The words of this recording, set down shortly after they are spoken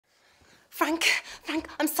Frank,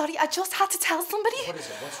 I'm sorry, I just had to tell somebody. What is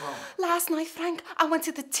it? What's wrong? Last night, Frank, I went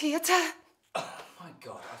to the theatre. My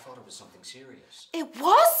God, I thought it was something serious. It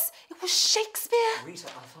was Shakespeare. Rita,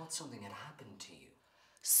 I thought something had happened to you.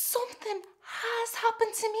 Something has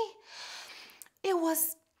happened to me. It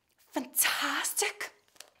was fantastic.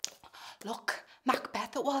 Look,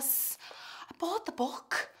 Macbeth it was. I bought the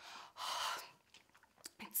book.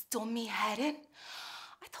 It's done me head in.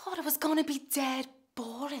 I thought it was going to be dead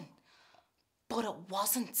boring. But it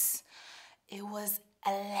wasn't. It was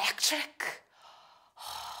electric.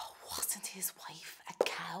 Oh, wasn't his wife a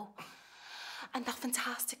cow? And that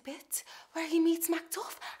fantastic bit where he meets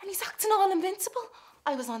Macduff and he's acting all invincible.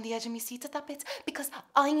 I was on the edge of my seat at that bit because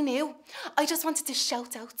I knew. I just wanted to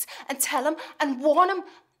shout out and tell him and warn him.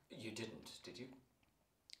 You didn't, did you?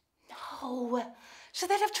 No. So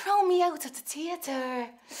they'd have thrown me out of the theatre.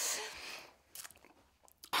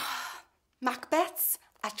 Macbeth's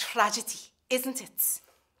a tragedy, isn't it?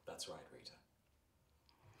 That's right, Rita.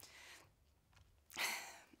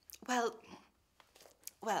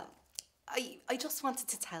 Well, I just wanted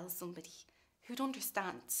to tell somebody who'd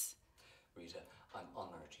understand. Rita, I'm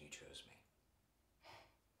honoured you chose me.